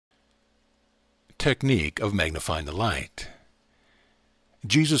Technique of magnifying the light.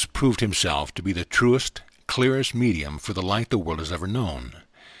 Jesus proved himself to be the truest, clearest medium for the light the world has ever known.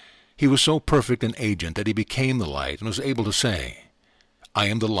 He was so perfect an agent that he became the light and was able to say, "I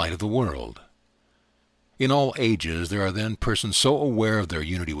am the light of the world." In all ages there are then persons so aware of their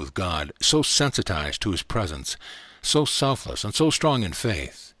unity with God, so sensitized to His presence, so selfless and so strong in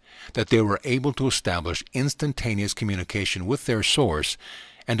faith, that they were able to establish instantaneous communication with their source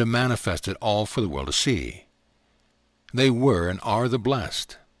and to manifest it all for the world to see. They were and are the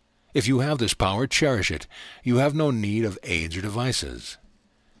blessed. If you have this power, cherish it. You have no need of aids or devices.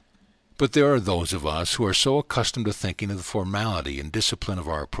 But there are those of us who are so accustomed to thinking of the formality and discipline of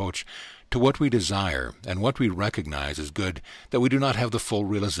our approach to what we desire and what we recognize as good that we do not have the full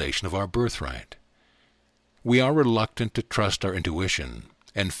realization of our birthright. We are reluctant to trust our intuition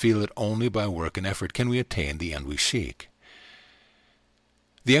and feel that only by work and effort can we attain the end we seek.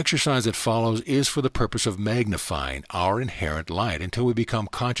 The exercise that follows is for the purpose of magnifying our inherent light until we become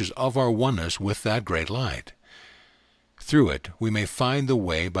conscious of our oneness with that great light. Through it, we may find the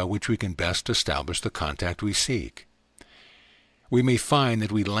way by which we can best establish the contact we seek. We may find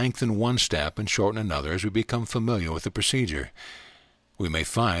that we lengthen one step and shorten another as we become familiar with the procedure. We may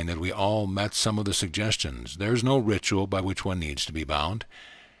find that we all met some of the suggestions. There is no ritual by which one needs to be bound.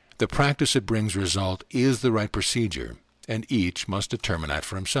 The practice that brings result is the right procedure, and each must determine that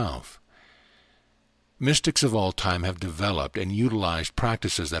for himself. Mystics of all time have developed and utilized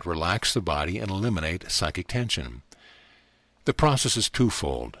practices that relax the body and eliminate psychic tension. The process is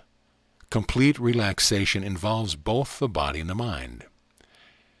twofold. Complete relaxation involves both the body and the mind.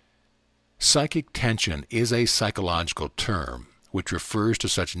 Psychic tension is a psychological term which refers to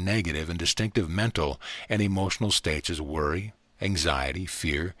such negative and distinctive mental and emotional states as worry, anxiety,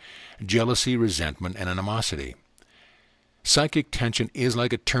 fear, jealousy, resentment, and animosity. Psychic tension is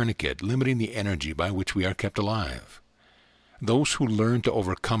like a tourniquet limiting the energy by which we are kept alive. Those who learn to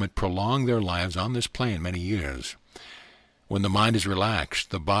overcome it prolong their lives on this plane many years. When the mind is relaxed,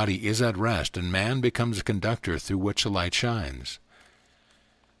 the body is at rest, and man becomes a conductor through which the light shines.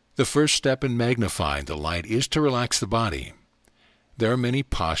 The first step in magnifying the light is to relax the body. There are many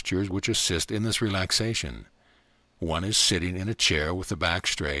postures which assist in this relaxation. One is sitting in a chair with the back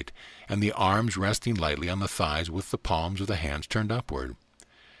straight and the arms resting lightly on the thighs with the palms of the hands turned upward.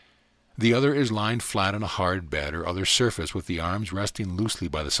 The other is lying flat on a hard bed or other surface with the arms resting loosely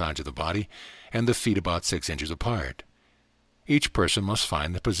by the sides of the body and the feet about 6 inches apart. Each person must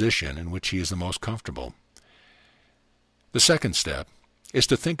find the position in which he is the most comfortable. The second step is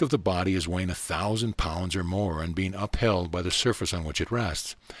to think of the body as weighing 1,000 pounds or more and being upheld by the surface on which it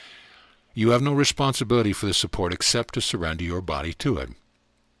rests. You have no responsibility for the support except to surrender your body to it.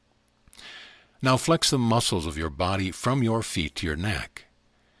 Now flex the muscles of your body from your feet to your neck.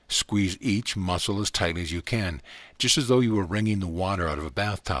 Squeeze each muscle as tightly as you can, just as though you were wringing the water out of a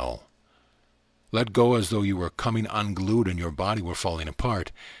bath towel. Let go as though you were coming unglued and your body were falling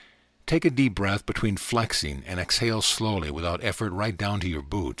apart. Take a deep breath between flexing and exhale slowly without effort right down to your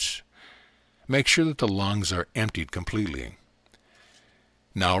boots. Make sure that the lungs are emptied completely.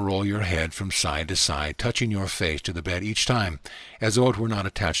 Now roll your head from side to side, touching your face to the bed each time, as though it were not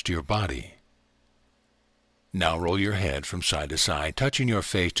attached to your body. Now roll your head from side to side, touching your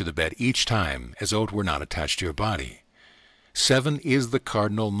face to the bed each time, as though it were not attached to your body. 7 is the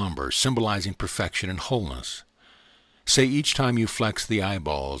cardinal number, symbolizing perfection and wholeness. Say each time you flex the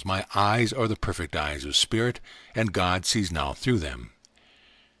eyeballs, "My eyes are the perfect eyes of spirit, and God sees now through them."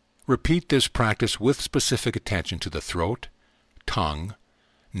 Repeat this practice with specific attention to the throat, tongue,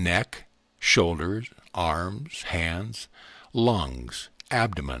 neck, shoulders, arms, hands, lungs,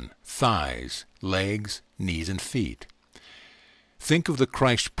 abdomen, thighs, legs, knees, and feet. Think of the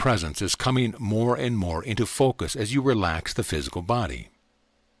Christ presence as coming more and more into focus as you relax the physical body.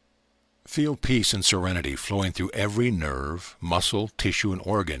 Feel peace and serenity flowing through every nerve, muscle, tissue, and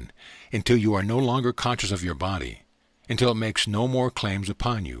organ until you are no longer conscious of your body, until it makes no more claims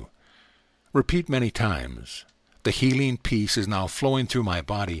upon you. Repeat many times. The healing peace is now flowing through my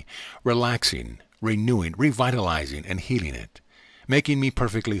body, relaxing, renewing, revitalizing, and healing it, making me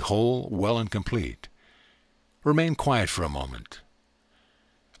perfectly whole, well, and complete. Remain quiet for a moment.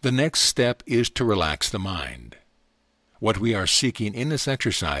 The next step is to relax the mind. What we are seeking in this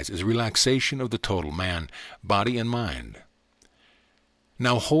exercise is relaxation of the total man, body and mind.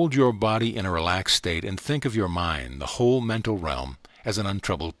 Now hold your body in a relaxed state and think of your mind, the whole mental realm, as an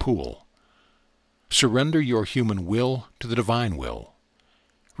untroubled pool. Surrender your human will to the divine will.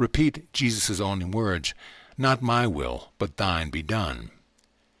 Repeat Jesus' own words, "Not my will, but thine be done."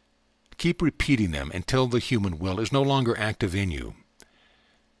 Keep repeating them until the human will is no longer active in you.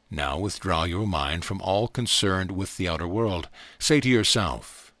 Now withdraw your mind from all concerned with the outer world. Say to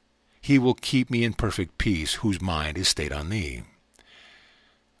yourself, He will keep me in perfect peace whose mind is stayed on Thee.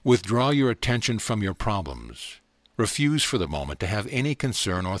 Withdraw your attention from your problems. Refuse for the moment to have any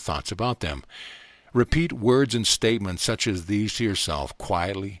concern or thoughts about them. Repeat words and statements such as these to yourself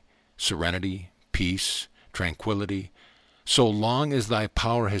quietly: serenity, peace, tranquility. So long as Thy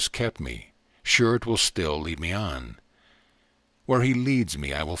power has kept me, sure it will still lead me on. Where He leads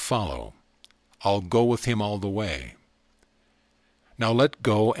me, I will follow. I'll go with Him all the way. Now let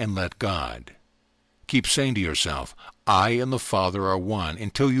go and let God. Keep saying to yourself, I and the Father are one,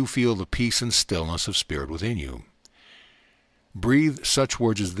 until you feel the peace and stillness of spirit within you. Breathe such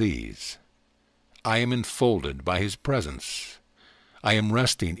words as these: I am enfolded by His presence. I am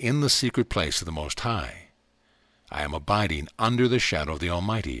resting in the secret place of the Most High. I am abiding under the shadow of the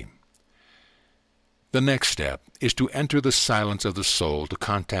Almighty. The next step is to enter the silence of the soul to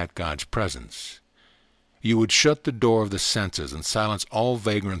contact God's presence. You would shut the door of the senses and silence all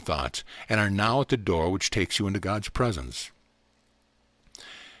vagrant thoughts, and are now at the door which takes you into God's presence.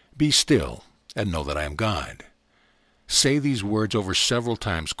 Be still and know that I am God. Say these words over several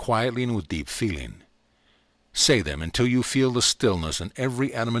times quietly and with deep feeling. Say them until you feel the stillness in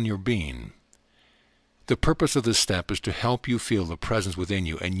every atom in your being. The purpose of this step is to help you feel the presence within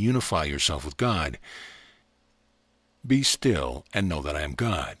you and unify yourself with God. Be still and know that I am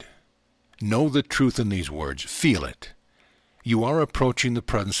God. Know the truth in these words. Feel it. You are approaching the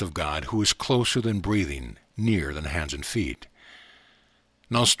presence of God, who is closer than breathing, nearer than hands and feet.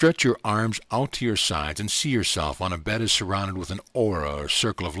 Now stretch your arms out to your sides and see yourself on a bed as surrounded with an aura or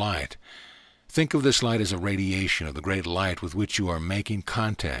circle of light. Think of this light as a radiation of the great light with which you are making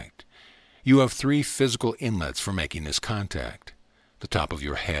contact. You have 3 physical inlets for making this contact: the top of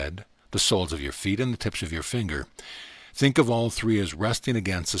your head, the soles of your feet, and the tips of your finger. Think of all 3 as resting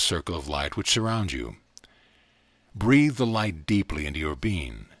against the circle of light which surrounds you. Breathe the light deeply into your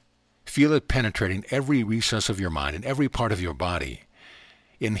being. Feel it penetrating every recess of your mind and every part of your body.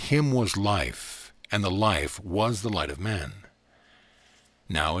 In Him was life, and the life was the light of men.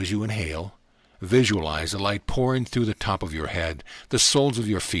 Now as you inhale, visualize the light pouring through the top of your head, the soles of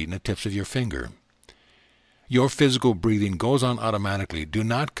your feet, and the tips of your finger. Your physical breathing goes on automatically. Do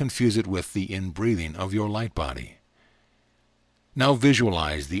not confuse it with the in-breathing of your light body. Now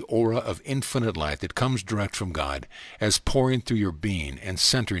visualize the aura of infinite light that comes direct from God as pouring through your being and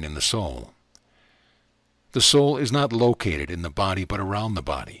centering in the soul. The soul is not located in the body but around the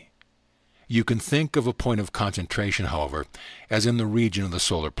body. You can think of a point of concentration, however, as in the region of the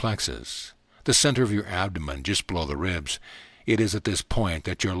solar plexus, the center of your abdomen just below the ribs. It is at this point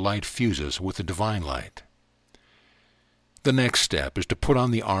that your light fuses with the divine light. The next step is to put on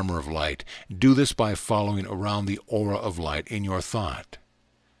the armor of light. Do this by following around the aura of light in your thought.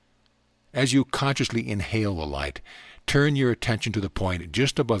 As you consciously inhale the light, turn your attention to the point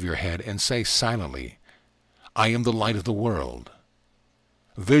just above your head and say silently, I am the light of the world.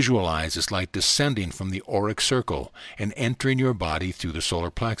 Visualize this light descending from the auric circle and entering your body through the solar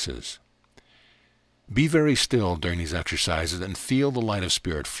plexus. Be very still during these exercises and feel the light of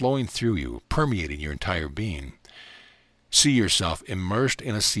spirit flowing through you, permeating your entire being. See yourself immersed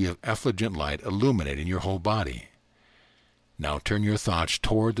in a sea of effulgent light illuminating your whole body. Now turn your thoughts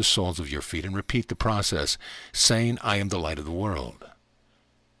toward the soles of your feet and repeat the process, saying, I am the light of the world.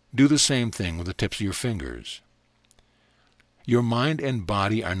 Do the same thing with the tips of your fingers. Your mind and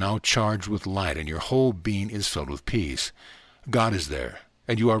body are now charged with light, and your whole being is filled with peace. God is there,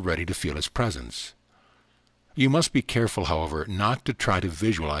 and you are ready to feel His presence. You must be careful, however, not to try to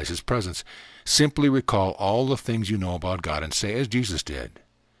visualize His presence. Simply recall all the things you know about God and say, as Jesus did,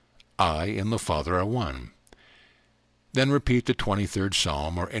 I and the Father are one. Then repeat the 23rd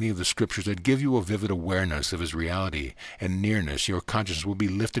Psalm or any of the scriptures that give you a vivid awareness of His reality and nearness. Your consciousness will be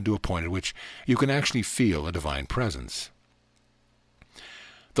lifted to a point at which you can actually feel a divine presence.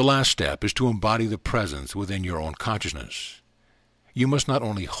 The last step is to embody the presence within your own consciousness. You must not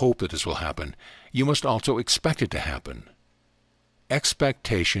only hope that this will happen, you must also expect it to happen.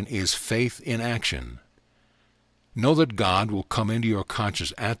 Expectation is faith in action. Know that God will come into your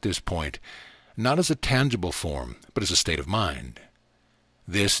consciousness at this point, not as a tangible form, but as a state of mind.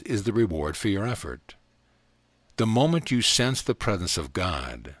 This is the reward for your effort. The moment you sense the presence of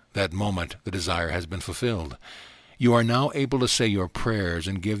God, that moment the desire has been fulfilled. You are now able to say your prayers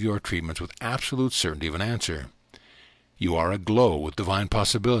and give your treatments with absolute certainty of an answer. You are aglow with divine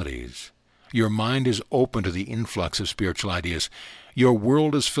possibilities. Your mind is open to the influx of spiritual ideas. Your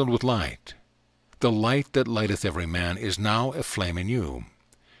world is filled with light. The light that lighteth every man is now aflame in you.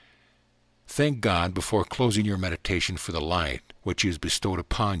 Thank God before closing your meditation for the light which He has bestowed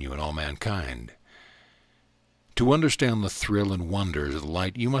upon you and all mankind. To understand the thrill and wonders of the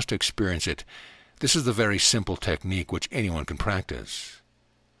light, you must experience it. This is the very simple technique which anyone can practice.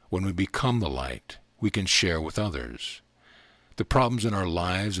 When we become the light, we can share with others. The problems in our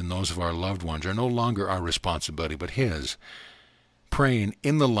lives and those of our loved ones are no longer our responsibility, but His. Praying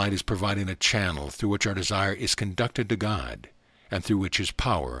in the light is providing a channel through which our desire is conducted to God, and through which His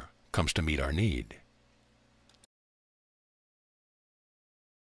power comes to meet our need.